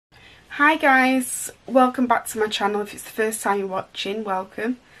Hi guys, welcome back to my channel. If it's the first time you're watching,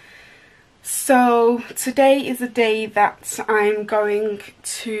 welcome. So today is a day that I'm going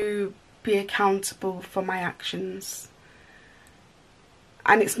to be accountable for my actions.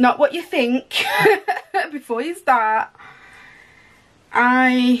 And it's not what you think. Before you start,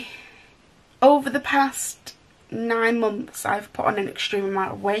 over the past 9 months I've put on an extreme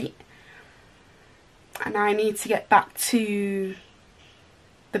amount of weight, and I need to get back to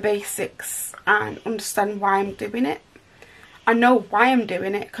the basics and understand why I'm doing it. I know why I'm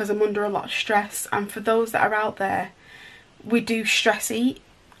doing it because I'm under a lot of stress, and for those that are out there, we do stress eat.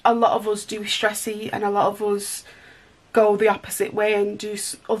 A lot of us do stress eat, and a lot of us go the opposite way and do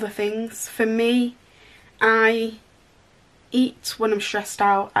other things. For me, I eat when I'm stressed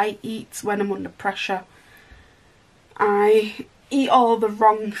out. I eat when I'm under pressure. I eat all the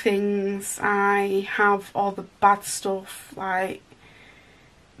wrong things. I have all the bad stuff. Like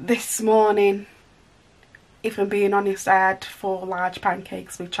this morning, if I'm being honest, I had 4 large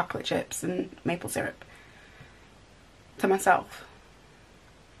pancakes with chocolate chips and maple syrup to myself.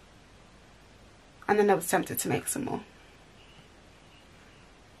 And then I was tempted to make some more.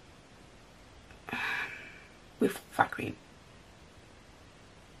 With fat cream.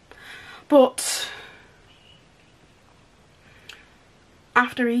 But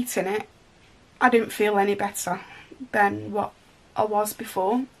after eating it, I didn't feel any better than what I was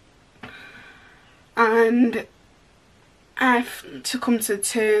before. And I've to come to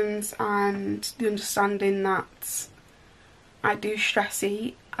terms and the understanding that I do stress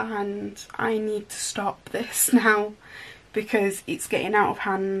eat, and I need to stop this now because it's getting out of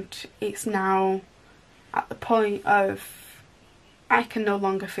hand. It's now at the point of I can no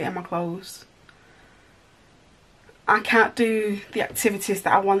longer fit in my clothes. I can't do the activities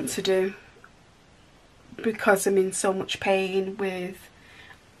that I want to do because I'm in so much pain with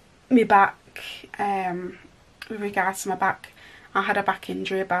my back. With regards to my back, I had a back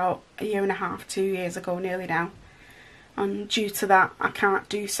injury about 1.5 to 2 years ago nearly now, and due to that I can't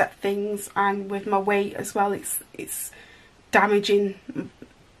do set things, and with my weight as well, it's damaging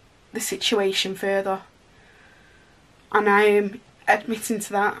the situation further, and I am admitting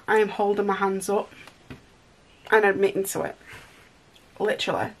to that. I am holding my hands up and admitting to it,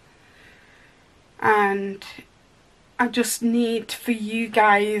 literally. And I just need for you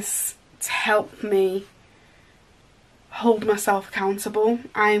guys to help me hold myself accountable.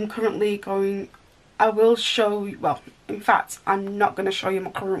 I am currently I will show you, well, in fact, I'm not going to show you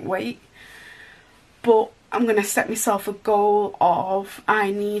my current weight, but I'm going to set myself a goal of I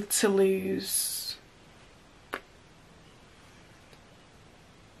need to lose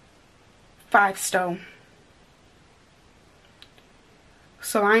 5 stone.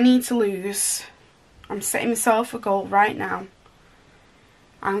 So I need to lose, I'm setting myself a goal right now.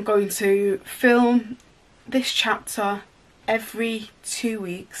 I'm going to film this chapter every 2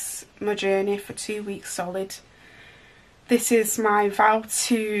 weeks, my journey for 2 weeks solid. This is my vow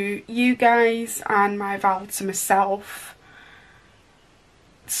to you guys and my vow to myself.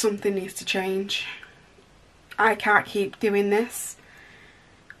 Something needs to change. I can't keep doing this.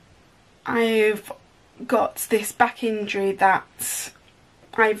 I've got this back injury that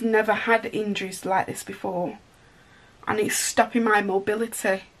I've never had injuries like this before, and it's stopping my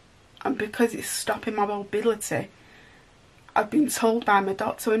mobility. And because it's stopping my mobility, I've been told by my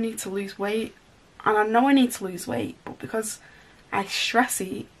doctor I need to lose weight, and I know I need to lose weight, but because I stress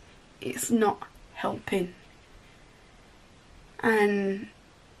eat, it's not helping. And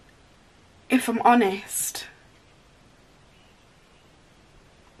if I'm honest,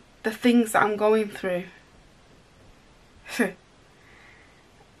 the things that I'm going through,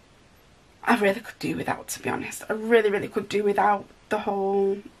 I really could do without, to be honest. I really could do without the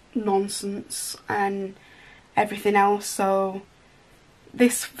whole nonsense and everything else. So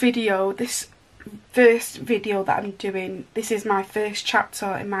this video, this first video that I'm doing, this is my first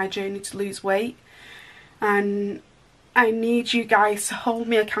chapter in my journey to lose weight, and I need you guys to hold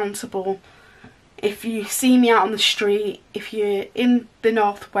me accountable. If you see me out on the street, if you're in the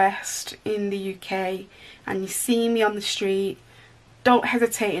northwest in the UK and you see me on the street, don't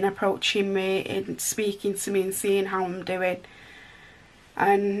hesitate in approaching me and speaking to me and seeing how I'm doing.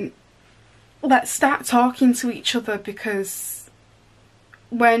 And let's start talking to each other, because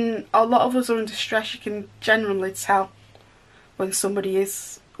when a lot of us are under stress, you can generally tell when somebody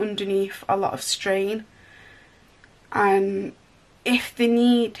is underneath a lot of strain. And if they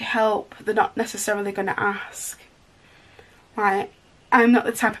need help, they're not necessarily going to ask. Like, I'm not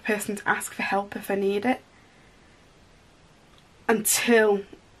the type of person to ask for help if I need it, until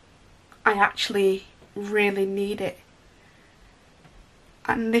I actually really need it.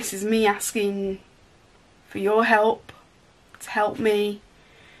 and this is me asking for your help, to help me,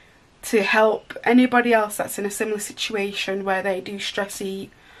 to help anybody else that's in a similar situation where they do stress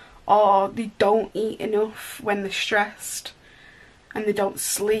eat, or they don't eat enough when they're stressed and they don't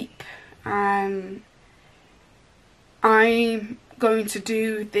sleep. I'm going to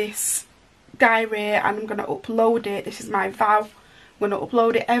do this diary and I'm going to upload it. This is my vow. I'm going to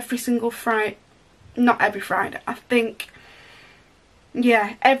upload it every single Friday. Not every Friday, I think,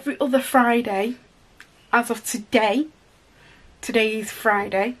 yeah, every other Friday as of today. Today is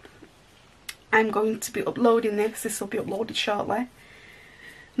Friday. I'm going to be uploading this. This will be uploaded shortly.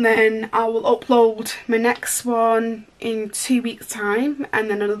 And then I will upload my next one in 2 weeks' time, and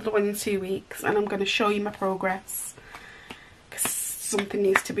then another one in 2 weeks, and I'm going to show you my progress, because something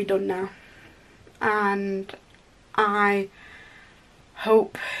needs to be done now. And I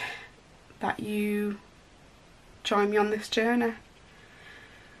hope that you join me on this journey.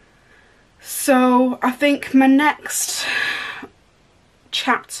 So I think my next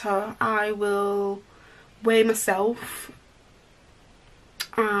chapter, I will weigh myself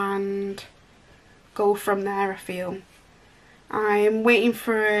and go from there. I feel I am waiting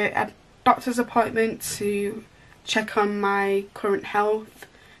for a doctor's appointment to check on my current health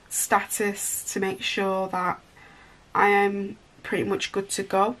status to make sure that I am pretty much good to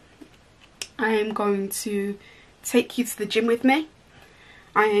go. I am going to take you to the gym with me.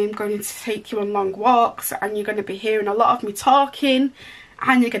 I am going to take you on long walks, and you're going to be hearing a lot of me talking,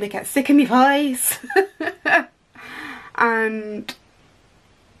 and you're going to get sick of my voice. And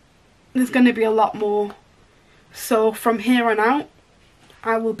there's going to be a lot more. So from here on out,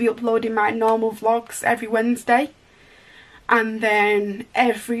 I will be uploading my normal vlogs every Wednesday, and then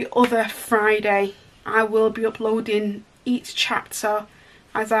every other Friday I will be uploading each chapter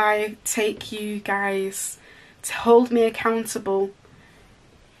as I take you guys to hold me accountable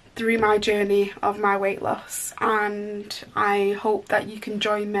through my journey of my weight loss. And I hope that you can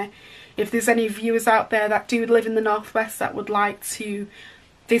join me. If there's any viewers out there that do live in the Northwest that would like to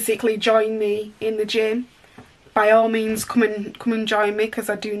physically join me in the gym, by all means come and join me, because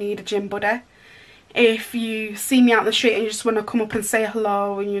I do need a gym buddy. If you see me out in the street and you just want to come up and say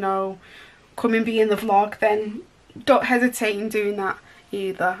hello and, you know, come and be in the vlog, then don't hesitate in doing that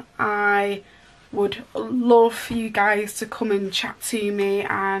either. I would love for you guys to come and chat to me,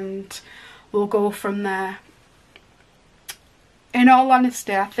 and we'll go from there. In all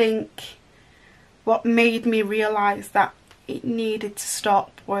honesty, I think what made me realise that it needed to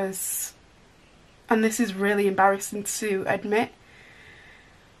stop was, and this is really embarrassing to admit,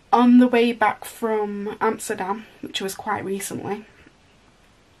 on the way back from Amsterdam, which was quite recently,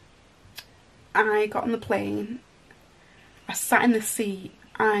 I got on the plane, I sat in the seat,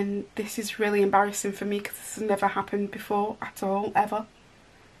 and this is really embarrassing for me because this has never happened before at all, ever.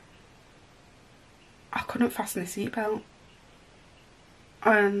 I couldn't fasten a seatbelt.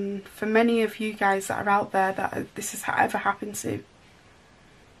 And for many of you guys that are out there that this has ever happened to,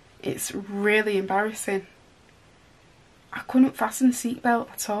 it's really embarrassing. I couldn't fasten the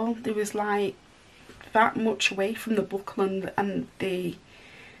seatbelt at all. There was like that much away from the buckle and the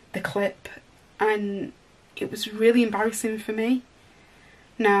clip, and it was really embarrassing for me.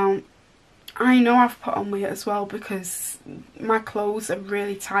 Now, I know I've put on weight as well, because my clothes are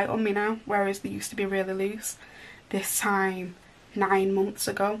really tight on me now, whereas they used to be really loose this time 9 months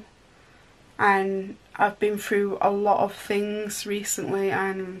ago. And I've been through a lot of things recently,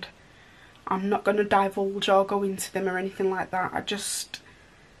 and I'm not going to divulge or go into them or anything like that.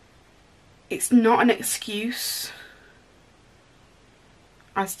 It's not an excuse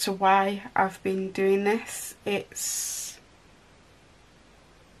as to why I've been doing this. It's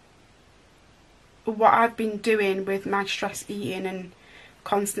what I've been doing with my stress eating and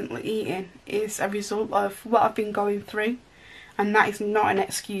constantly eating is a result of what I've been going through, and that is not an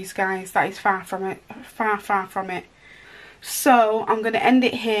excuse, guys. That is far from it, far from it. So I'm going to end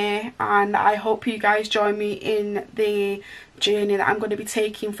it here, and I hope you guys join me in the journey that I'm going to be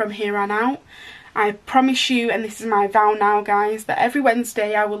taking from here on out. I promise you, and this is my vow now, guys, that every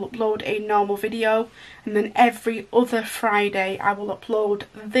Wednesday I will upload a normal video, and then every other Friday I will upload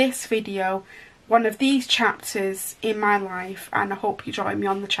this video, one of these chapters in my life, and I hope you join me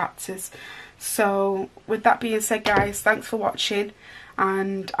on the chapters. So with that being said, guys, thanks for watching,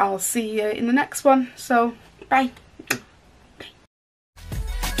 and I'll see you in the next one. So bye.